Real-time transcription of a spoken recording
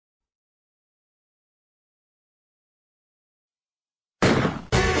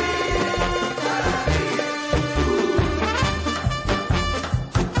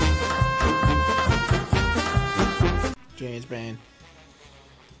Bane.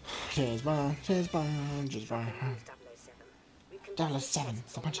 James Bond, James Bond, James Bond. 007.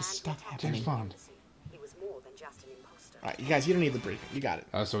 It's a bunch of stuff happening. James Bond. Alright, you guys, you don't need the briefing. You got it.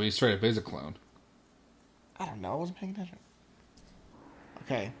 Oh, so he straight up is a clone. I don't know. I wasn't paying attention.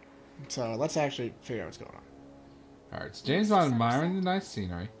 Okay. So, let's actually figure out what's going on. Alright, so James Bond admiring the nice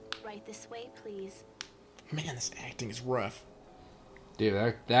scenery. Right this way, please. Man, this acting is rough.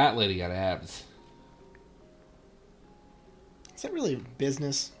 Dude, that lady got abs. Is that really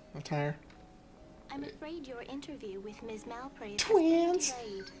business attire? I'm afraid your interview with Ms. Malpraise Twins! has been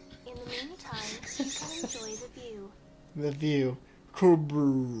delayed. In the meantime, you can enjoy the view. The view.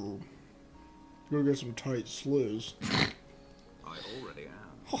 Go get some tight sliz. I already am.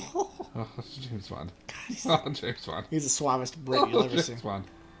 Oh, James Bond. God, Oh, James Bond. he's the suavest Brit you'll ever see. James Bond.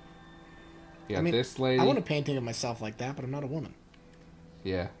 Yeah, I mean, this lady. I want a painting of myself like that, but I'm not a woman.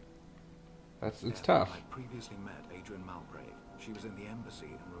 Yeah. It's tough. I previously met Adrian Malbrave. She was in the embassy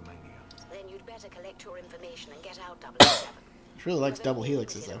in Romania. Then you'd better collect your information and get out 007. She really likes double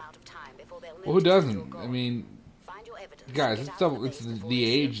helixes, though. Well, who doesn't? I mean, guys, it's the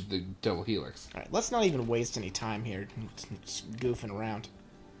age of the double helix. Alright, let's not even waste any time here just goofing around.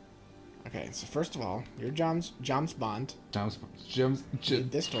 Okay, so first of all, you're James Bond. James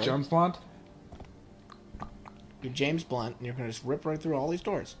Door. Bond? You're James Blunt, and you're going to just rip right through all these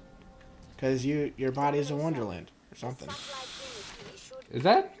doors. Because your body is a wonderland, or something. Is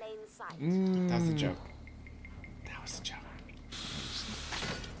that? That was the joke. That was the joke.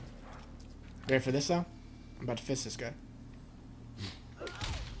 Ready for this, though? I'm about to fist this guy.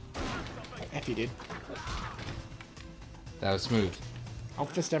 F you, dude. That was smooth. I'll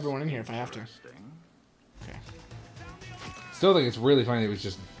fist everyone in here if I have to. Okay. Still think it's really funny that he was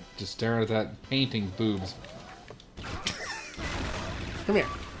just staring at that painting boobs. Come here.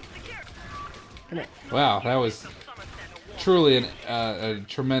 Come here. Wow, that was truly a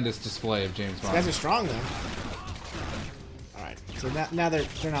tremendous display of James These Bond. guys are strong, though. Alright, so now they're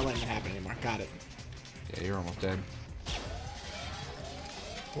not letting it happen anymore. Got it. Yeah, you're almost dead.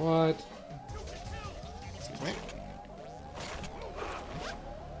 What? Excuse me.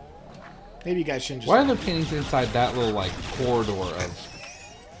 Maybe you guys shouldn't just... Why are there paintings inside that little, like, corridor of...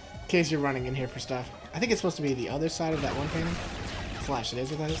 In case you're running in here for stuff. I think it's supposed to be the other side of that one painting. Flash, it is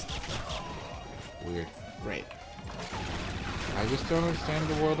what that is? Weird. Great. I just don't understand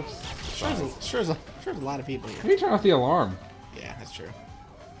the world of... Sure there's a lot of people here. Maybe turn off the alarm. Yeah, that's true.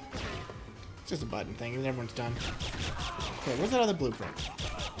 It's just a button thing, and everyone's done. Okay, where's that other blueprint?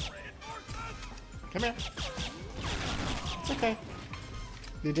 Come here. It's okay.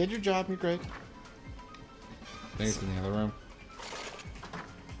 You did your job, you're great. I think it's in the other room.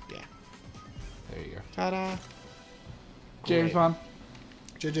 Yeah. There you go. Ta-da! James Bond.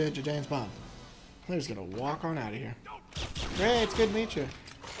 James Bond. I'm just gonna walk on out of here. Great, it's good to meet you.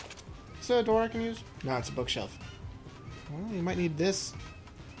 Is there a door I can use? No, it's a bookshelf. Well, you might need this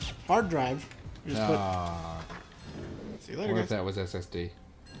hard drive. You just See you later, What if guys. that was SSD?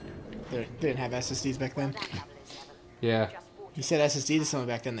 They didn't have SSDs back then. Yeah. You said SSD to someone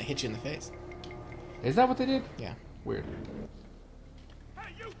back then, they hit you in the face. Is that what they did? Yeah. Weird.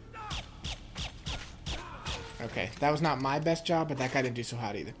 Okay, that was not my best job, but that guy didn't do so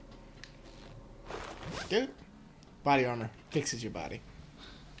hot either. Dude, body armor fixes your body.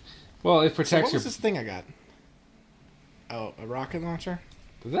 Well, it So protects what your... was this thing I got? Oh, a rocket launcher?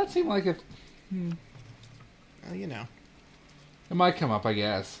 Does that seem like it... Well, you know. It might come up, I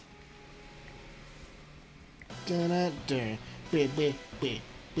guess. Dun-dun-dun. Okay.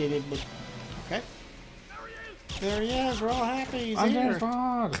 There he is. We're all happy he's I'm here. James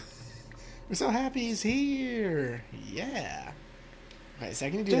Bond. We're so happy he's here. Yeah. Alright,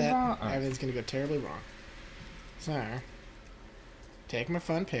 second you do James that, Bond. everything's gonna go terribly wrong. So, take my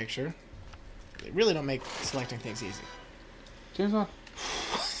fun picture. They really don't make selecting things easy. James Bond.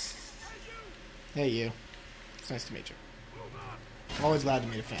 Hey, you. It's nice to meet you. Always glad to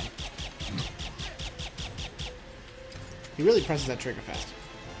meet a fan. He really presses that trigger fast.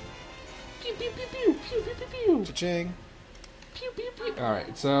 Pew, pew, pew, pew, pew, pew, pew, pew. Cha-ching. Pew, pew, pew.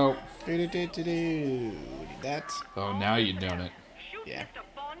 Alright, so... Do-do-do-do-do. That. Oh, now you've done it. Yeah.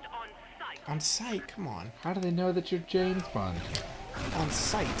 On site, come on. How do they know that you're James Bond? On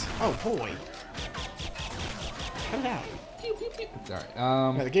site. Oh, boy. Cut it out. It's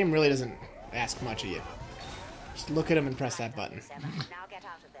alright. No, the game really doesn't ask much of you. Just look at him and press that button.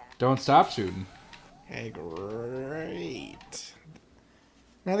 Don't stop shooting. Okay, great.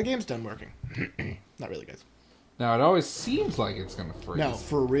 Now the game's done working. Not really, guys. Now, it always seems like it's gonna freeze. No,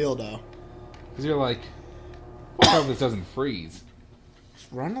 for real, though. Because you're like, what if this doesn't freeze?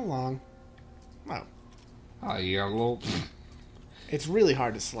 Just run along. Oh. Oh, you got a little... It's really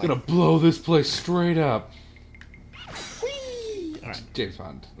hard to select. Gonna blow this place straight up. Whee! All right. James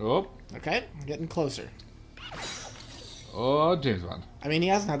Bond. Oh. Okay, I'm getting closer. Oh, James Bond. I mean, he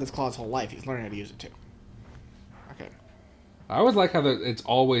hasn't had this claw his whole life. He's learning how to use it too. Okay. I always like how it's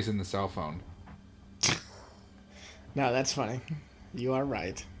always in the cell phone. No, that's funny. You are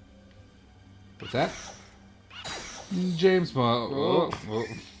right. What's that? James Bond. Oh, oh.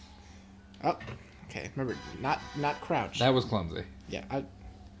 Oh, okay. Remember, not crouch. That was clumsy. Yeah,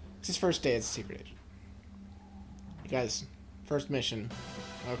 it's his first day as a secret agent. You guys, first mission.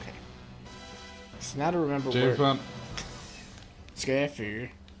 Okay. So now to remember James where... Bond. Scaffer.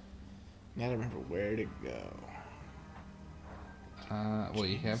 Now to remember where to go. Well,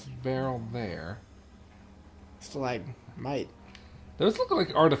 you have a barrel there. Stalagmite. Those look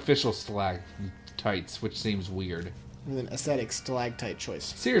like artificial stalactites, which seems weird. With an aesthetic stalactite choice.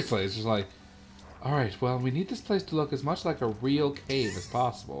 Seriously, it's just like, alright, well, we need this place to look as much like a real cave as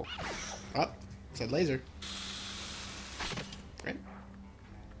possible. Oh, said laser. Great.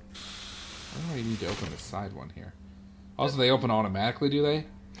 I don't know why you need to open the side one here. Also, they open automatically, do they?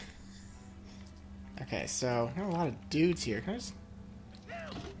 Okay, so, I have a lot of dudes here. Can I just...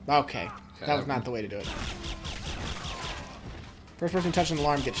 Okay, that was not the way to do it. First person touching the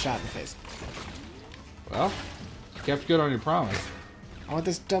alarm gets shot in the face. Well, you kept good on your promise. I want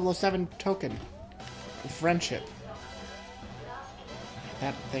this 007 token. Of friendship.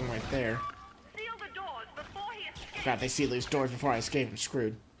 That thing right there. God, they seal these doors before I escape. I'm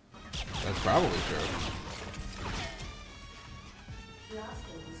screwed. That's probably true.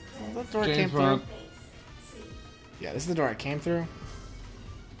 Well, that door I came James Bond. through. Yeah, this is the door I came through.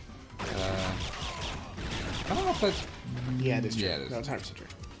 I don't know if that's... Yeah, it is true. Yeah, it is. No, it's 100% true.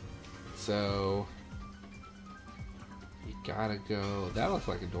 So... You gotta go... That looks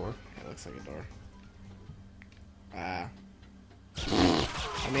like a door. It looks like a door. I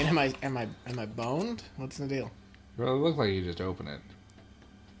mean, am I boned? What's the deal? Well, it looks like you just open it.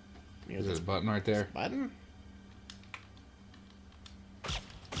 You know, Is there this a button right there? button? This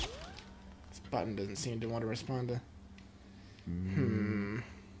button doesn't seem to want to respond to...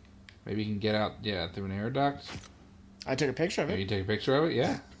 Maybe you can get out, through an air duct? I took a picture of Maybe it. you take a picture of it?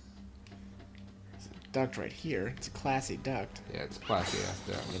 Yeah. There's a duct right here. It's a classy duct. Yeah, it's a classy ass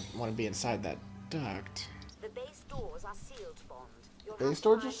duct. I want to be inside that duct. The base doors are sealed, Bond. You'll Base have to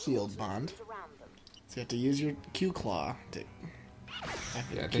doors are find sealed, Bond. alternatives around them. So you have to use your Q claw to...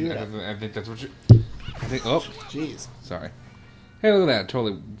 Yeah, Cue it up. I think that's what you... I think... Oh, Jeez. sorry. Hey, look at that.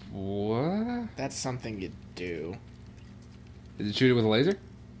 Totally... What? That's something you do. Did you shoot it with a laser?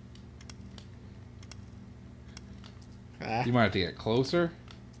 Ah, You might have to get closer.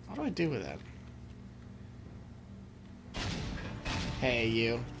 what do I do with that? Hey,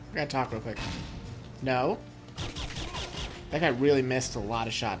 you. I gotta talk real quick. No. That guy really missed a lot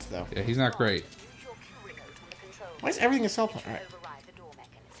of shots, though. Yeah, he's not great. Use your Q remote on the control Why is everything a cell phone? Alright. override the door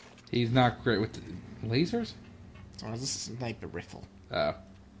mechanism. He's not great with the lasers? So this is a sniper rifle. Oh.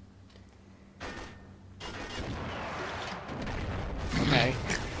 Okay.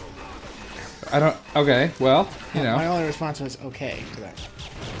 I don't... Okay, well, you My know. only response was okay to that.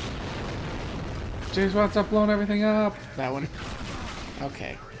 James Bond, stop blowing everything up. That one.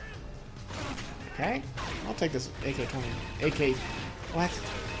 Okay. Okay. I'll take this AK... What?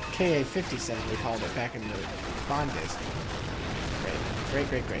 KA-57 they called it back in the Bond days. Great. Great,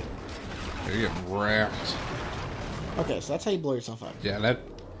 great, great. You're getting wrapped. Okay, so that's how you blow yourself up. Yeah, that...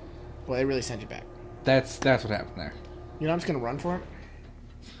 Well, they really sent you back. That's what happened there. You know, I'm just gonna run for it.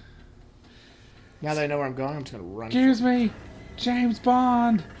 Now that I know where I'm going, I'm just gonna run. Excuse me, James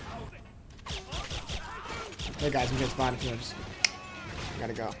Bond. Hey guys, I'm James Bond. If you know, just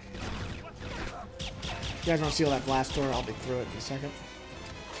gotta go. You guys want to seal that blast door? I'll be through it in a second.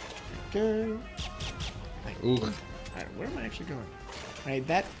 Go. Ooh. Alright, where am I actually going? Alright,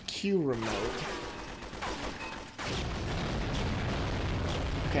 that Q remote.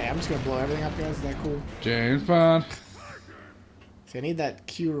 Okay, I'm just gonna blow everything up, guys. Is that cool? James Bond. So I need that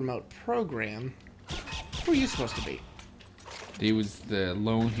Q remote program. Who are you supposed to be? He was the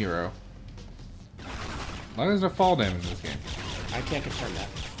lone hero. As long as there's no fall damage in this game. I can't confirm that.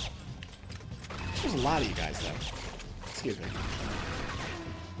 There's a lot of you guys, though. Excuse me.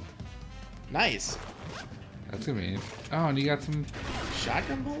 Nice. That's gonna be... Oh, and you got some...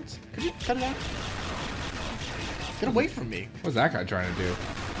 Shotgun bolts? Could you cut it out? Get away from me. What's that guy trying to do?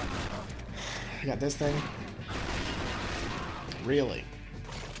 I got this thing. Really?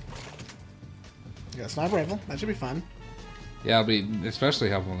 I got a sniper rifle. That should be fun. Yeah, it'll be especially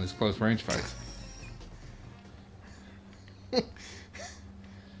helpful in these close range fights.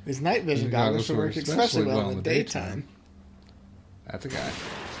 These night vision goggles should work especially well in the daytime. That's a guy.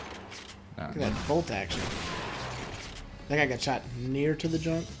 Look at that bolt action. That guy got shot near to the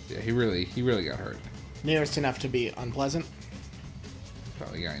junk. Yeah, he really got hurt. Nearest enough to be unpleasant.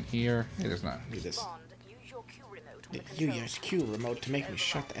 Probably a guy in here. Hey, there's not. Do this. Bond, use your Q remote on the You control. use Q remote to make me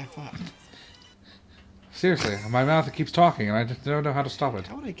shut the F up. Seriously, my mouth keeps talking and I just don't know how to stop it.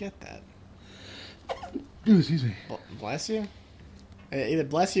 How would I get that? Ooh, excuse me. Bless you? Either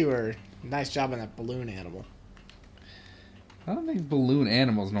bless you or nice job on that balloon animal. I don't think balloon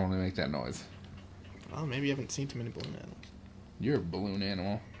animals normally make that noise. Well, maybe you haven't seen too many balloon animals. You're a balloon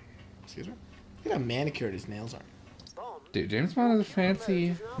animal. Excuse me? Look at how manicured his nails are. Dude, James Bond is a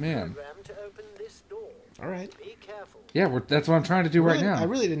fancy man. Alright. Yeah, that's what I'm trying to do right now. I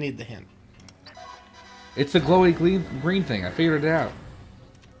really didn't need the hint. It's the glowy green thing. I figured it out.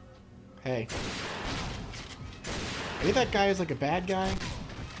 Hey. Are you that guy who's like a bad guy?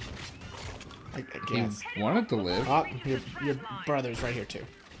 I guess. He wanted to live. Oh, your brother's right here too.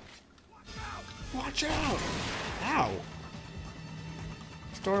 Watch out! Ow!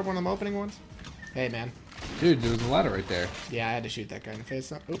 Store one of them opening ones? Hey, man. Dude, there was a ladder right there. Yeah, I had to shoot that guy in the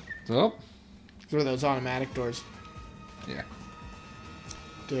face. Oh, So, it's one of those automatic doors. yeah.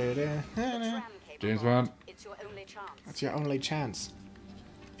 Da-da-da-da. James Bond. It's your only chance. That's your only chance.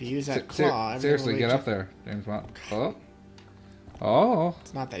 If you use that claw, Seriously, get up there, James Bond. Oh. Oh.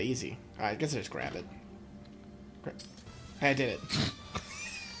 It's not that easy. Alright, I guess I just grab it. Hey, I did it.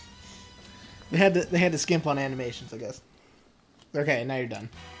 They had to skimp on animations, I guess. Okay, now you're done.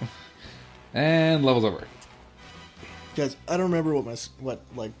 And level's over. Guys, I don't remember what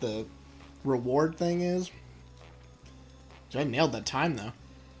like the reward thing is. I nailed that time though.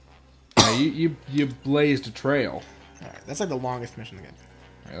 Yeah, you blazed a trail. Alright, that's like the longest mission again.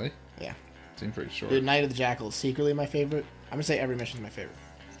 Really? Yeah. Seems pretty short. Dude, Night of the Jackal is secretly my favorite. I'm gonna say every mission's my favorite.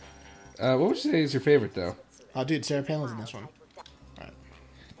 What would you say is your favorite though? Oh, dude, Sarah Palin's in this one. Alright.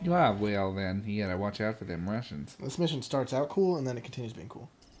 Well then, you gotta watch out for them Russians. This mission starts out cool and then it continues being cool.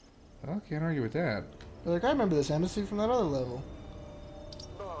 Well, can't argue with that. But like, I remember this embassy from that other level.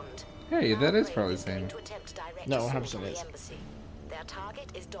 Bond. Hey, that is Malgrave probably the going same. to attempt direct No, assault 100% on the is. embassy. Their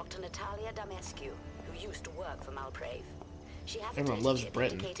target is Dr. Natalia Damescu, who used to work for Malprave. She has Everyone a loves chip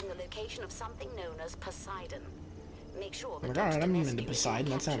Britain. indicating the location of something known as Poseidon. Make sure I'm that like, alright, I'm Dr. into Damescu is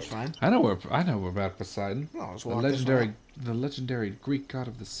Poseidon, that sounds captured. fine. I know about Poseidon. Oh, let's The walk this way. legendary Greek god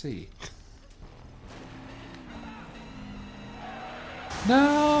of the sea.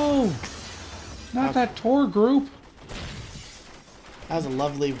 No! Not that tour group. That was a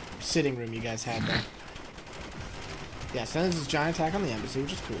lovely sitting room you guys had there. Yeah, so there's this giant attack on the embassy,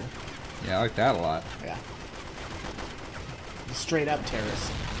 which is cool. Yeah, I like that a lot. Yeah. The straight up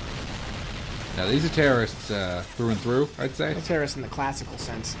terrorists. Now these are terrorists through and through, I'd say. No terrorists in the classical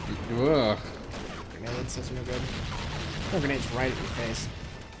sense. Ugh. Grenades, that's no good. No grenades right at your face.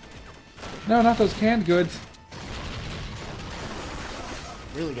 No, not those canned goods.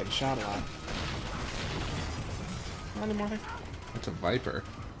 Really getting shot a lot. Not anymore. That's a Viper.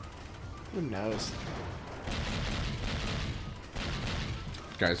 Who knows?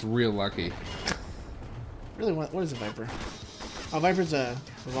 Guy's real lucky. Really, what is a Viper? Oh, Viper's a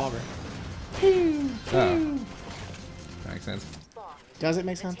revolver. Oh. That makes sense. Does it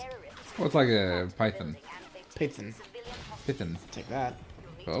make sense? Well, it's like a Python. Python. Python. Take that.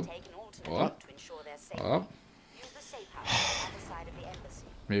 Oh. Oh. Oh.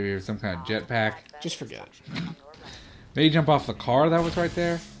 Maybe there's some kind of jetpack. Just forget it. Maybe jump off the car that was right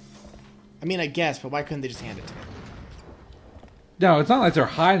there. I mean, I guess, but why couldn't they just hand it to me? No, it's not like they're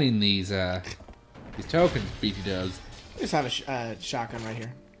hiding these tokens, BT does. I just have a shotgun right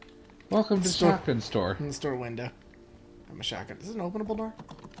here. Welcome to the Store. shotgun store. In the store window. I'm a shotgun. Is it an openable door?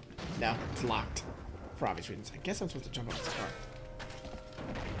 No, it's locked. For obvious reasons. I guess I'm supposed to jump off this car.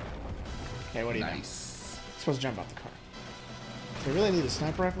 Okay, what do you know? Nice. I'm supposed to jump off the car. Do I really need a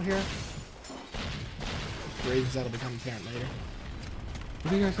sniper rifle here? Reasons that'll become apparent later.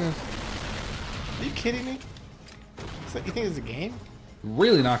 What do you guys think? Are you kidding me? You think this is a game?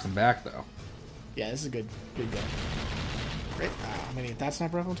 Really knocks him back though. Yeah, this is a good game. Great. I mean, if that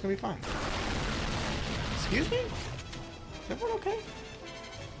sniper rifle, it's gonna be fine. Excuse me? Is everyone okay?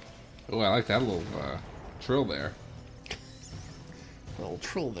 Oh, I like that little trill there. Little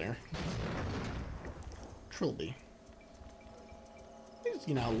trill there. Trilby.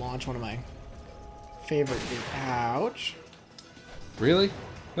 You know, launch one of my favorite. Ouch. Really?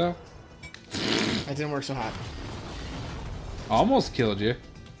 Though? That didn't work so hot. Almost killed you.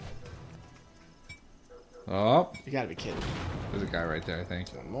 Oh, You gotta be kidding. there's a guy right there, I think.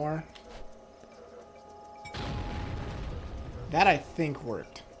 One more. That I think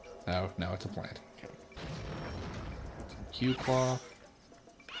worked. Oh, no, it's a plant. Okay. Q claw.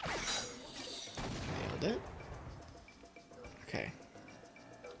 Nailed it. Okay.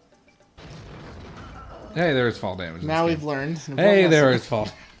 Hey, there is fall damage. Now we've learned. Hey, there is fall.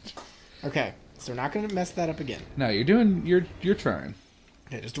 Okay, so we're not going to mess that up again. No, you're trying.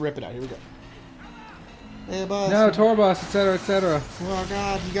 Okay, just to rip it out. Here we go. Hey, boss. No, tour bus, etc., etc. Oh,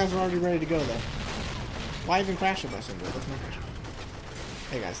 God. You guys are already ready to go, though. Why even crash a bus into it? That's my question.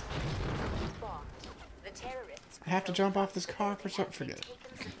 Hey, guys. I have to jump off this car for something. Forget it.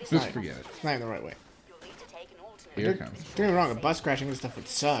 Just forget it. It's not even the right way. Here it comes. Don't get me wrong, a bus crashing and stuff would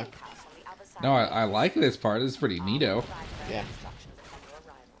suck. No, I like this part. This is pretty neato. Yeah.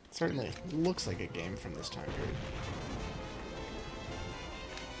 Certainly looks like a game from this time period.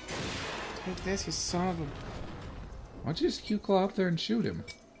 Take this, you son of a... Why don't you just Q-claw up there and shoot him?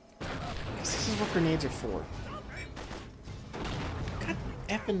 This is what grenades are for. God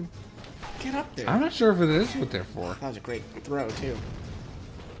effing... Get up there. I'm not sure if it is what they're for. That was a great throw, too.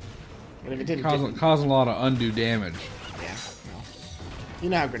 But if it didn't... Causing a lot of undue damage. Yeah, no. You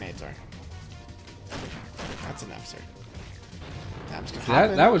know how grenades are. That's enough, sir. I'm just gonna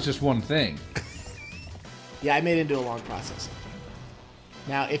hop in. That was just one thing. Yeah, I made it into a long process.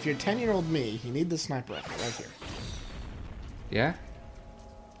 Now, if you're 10-year-old me, you need the sniper rifle right here. Yeah?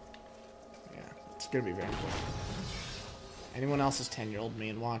 Yeah, it's gonna be very important. Anyone else is 10-year-old me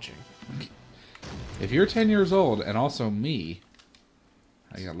and watching. If you're 10 years old and also me,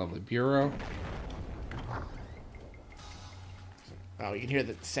 I got lovely bureau. Oh, you can hear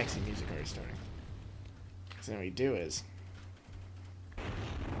the sexy music already starting. So then what you do is...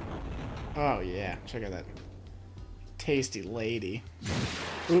 Oh, yeah. Check out that tasty lady.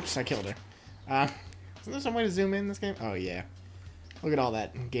 Oops, I killed her. Isn't there some way to zoom in this game? Oh, yeah. Look at all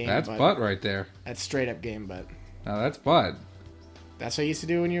that game That's butt right there. That's straight up game butt. No, that's butt. That's what you used to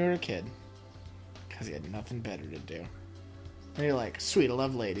do when you were a kid. Because you had nothing better to do. And you're like, sweet, I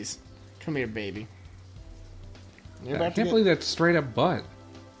love ladies. Come here, baby. I can't believe that's straight up butt.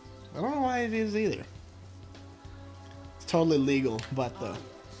 I don't know why it is either. It's totally legal, but though.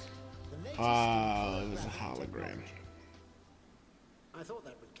 Oh, it was a hologram. I thought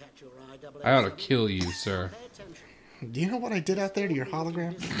that would catch your eye. I ought to kill you, sir. Do you know what I did out there to your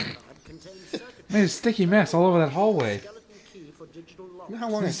hologram? Made a sticky mess all over that hallway. You know how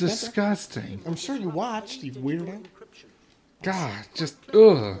long It's I spent disgusting. there? I'm sure you watched, you weirdo. God, just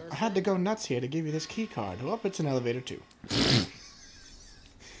ugh. I had to go nuts here to give you this key card. Oh, it's an elevator too.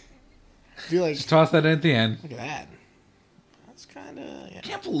 Do like? Just toss that in at the end. Look at that. That's kind of. Yeah. I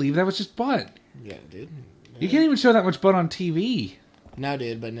can't believe that was just butt. Yeah, dude. You can't even show that much butt on TV. No,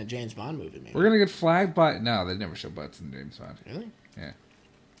 dude, but in a James Bond movie, maybe. We're gonna get flagged by. No, they never show butts in James Bond. Really? Yeah.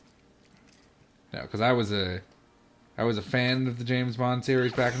 No, because I was a fan of the James Bond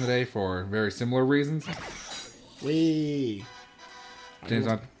series back in the day for very similar reasons. Wee. James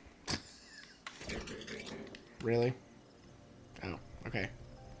Bond. Really? Oh, okay.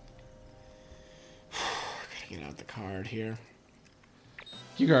 Gotta get out the card here.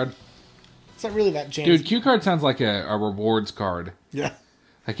 Q card. It's not really that James. Dude, Q card sounds like a rewards card. Yeah.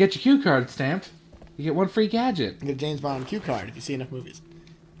 Like, get your Q card stamped. You get one free gadget. You get a James Bond Q card if you see enough movies.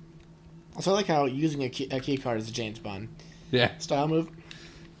 Also, I like how using a key card is a James Bond Yeah. style move.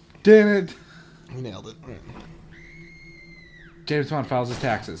 Damn it. You nailed it. All right. James Bond files his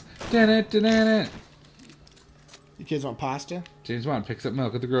taxes. Damn it. You kids want pasta? James Bond picks up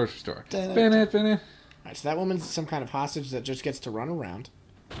milk at the grocery store. Dun-dun. Bennett. Alright, so that woman's some kind of hostage that just gets to run around.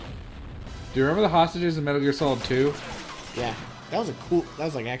 Do you remember the hostages in Metal Gear Solid 2? Yeah. That was a cool... That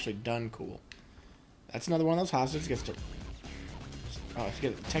was, like, actually done cool. That's another one of those hostages gets to... Oh, I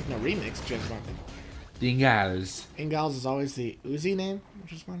forget the Techno Remix, James Bond thing. Dingals. Ingalls is always the Uzi name,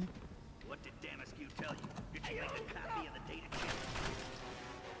 which is funny. What did Damascus tell you? You're taking a copy of the data chip.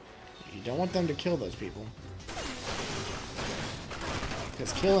 You don't want them to kill those people.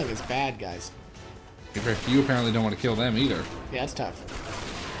 Because killing is bad, guys. You apparently don't want to kill them either. Yeah, it's tough.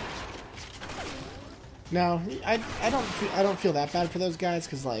 No, I don't feel that bad for those guys,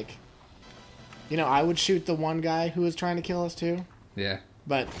 because, like... You know, I would shoot the one guy who was trying to kill us, too. Yeah.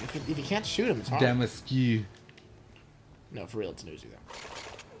 But if you can't shoot him, it's hard. Damascus. No, for real, it's an Uzi, though.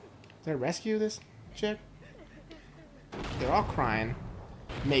 Did I rescue this chick? They're all crying,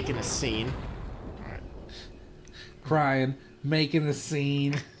 making a scene. Alright. Crying, making a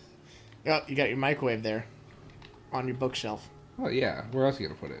scene. Oh, you got your microwave there. On your bookshelf. Oh, yeah. Where else are you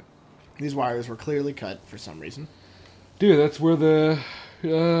going to put it? These wires were clearly cut for some reason. Dude, that's where the...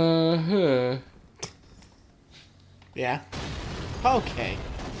 Yeah? Okay.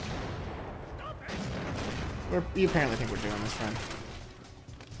 You apparently think we're doing this, friend.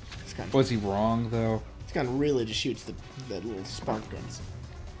 It's kind of... Was he wrong, though? This gun really just shoots the little spark guns.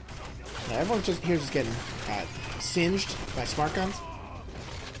 Now, everyone's just getting singed by spark guns.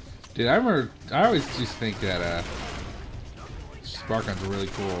 Dude, I always just think that spark guns are really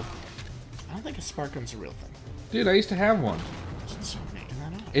cool. I don't think a spark gun's a real thing. Dude, I used to have one. Just making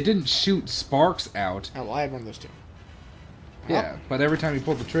that up. It didn't shoot sparks out. Oh, well, I had one of those too. Yeah, but every time you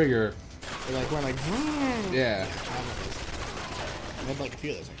pulled the trigger, They went like, yeah. I had like a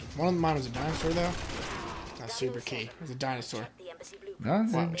few of those actually. One of mine was a dinosaur though. That's super key. It was a dinosaur. The embassy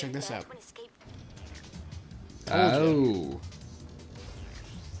blueprint. No, Wow, check this out. When escape- Oh.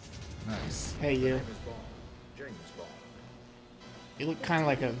 Nice. Hey, you. James Bond. You look kind of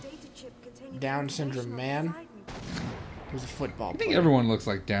like a Down syndrome man who's a football I think player. everyone looks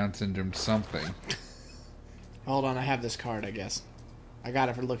like Down syndrome something. Hold on, I have this card, I guess. I got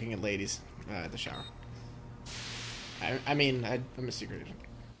it for looking at ladies at the shower. I'm a secret agent.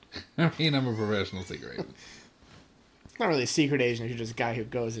 I mean, I'm a professional secret agent. It's not really a secret agent if you're just a guy who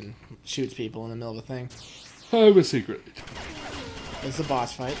goes and shoots people in the middle of a thing. I'm a secret agent. It's a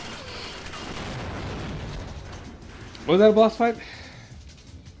boss fight. Was that a boss fight?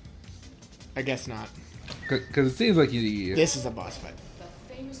 I guess not. Because it seems like you... This is a boss fight. The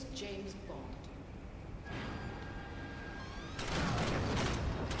famous James Bond.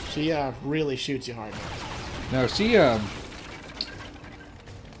 She really shoots you hard. No, she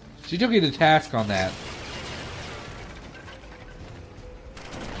took you to task on that.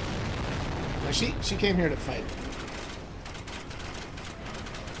 Now, she came here to fight.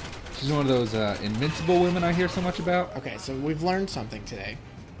 She's one of those invincible women I hear so much about. Okay, so we've learned something today.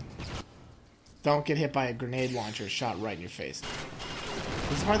 Don't get hit by a grenade launcher shot right in your face.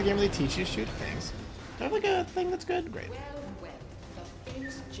 This is part of the game where they teach you to shoot things. Do I have like a thing that's good? Great. Well, the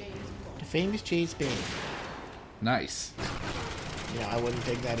famous James Bond. The famous Chase Bane. Nice. You know, I wouldn't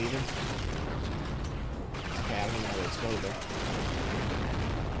take that either. Okay, I don't even know how to explode there.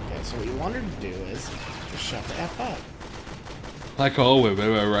 Okay, so what you want her to do is just shut the F up. Like all women,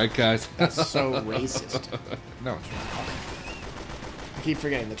 am I right, guys? That's so racist. No, it's not. I keep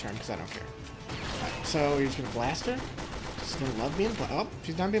forgetting the term because I don't care. Alright, so you're just gonna blast her? She's gonna love being oh,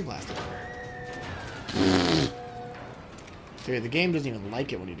 she's done being blasted. Dude, the game doesn't even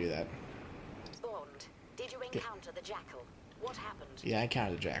like it when you do that. Bond, did you encounter the jackal? What happened? Yeah, I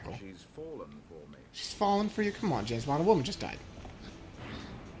counted the jackal. She's fallen for me. She's fallen for you. Come on, James Bond. A woman just died.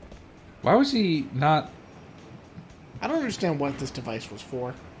 Why was he not... I don't understand what this device was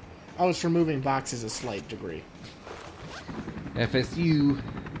for. Oh, it's for moving boxes a slight degree. FSU?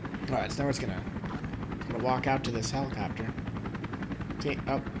 Alright, so now it's gonna walk out to this helicopter.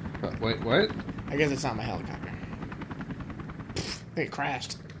 Oh, Wait, what? I guess it's not my helicopter. It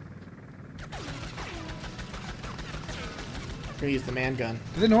crashed. Gonna use the man gun.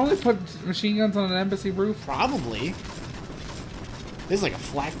 Do they normally put machine guns on an embassy roof? Probably. This is like a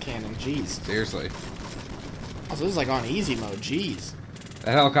flat cannon. Jeez. Seriously. Also, this is like on easy mode. Jeez.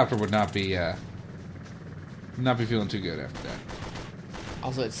 That helicopter would not be feeling too good after that.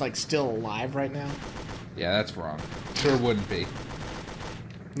 Also, it's like still alive right now. Yeah, that's wrong. Sure wouldn't be.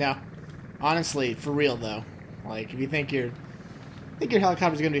 No. Honestly, for real though. Like, if you think your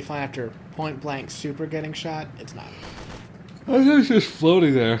helicopter's gonna be fine after point blank super getting shot, it's not. I think it's just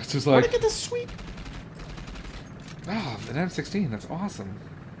floating there. It's just Where'd like... I get this sweet? Oh, an M16. That's awesome.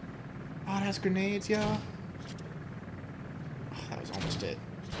 Oh, it has grenades, yo. Oh, that was almost it.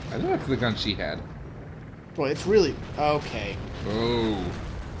 I think that's the gun she had. Boy, it's really... Okay. Oh.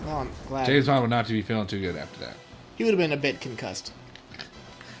 Well, I'm glad. James Bond would not be feeling too good after that. He would have been a bit concussed.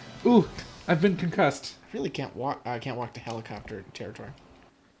 Ooh, I've been concussed. I really can't walk... I can't walk to helicopter territory.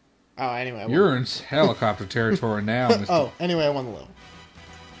 Oh, anyway. You're in helicopter territory now, Mr. Oh, anyway, I won the level.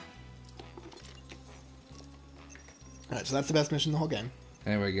 Alright, so that's the best mission in the whole game.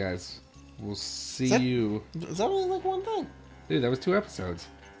 Anyway, guys, we'll see Is that- you. Is that only like one thing? Dude, that was 2 episodes.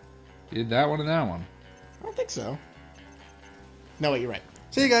 You did that one and that one. I don't think so. No, wait, you're right.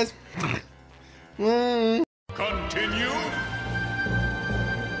 See you guys. Continue.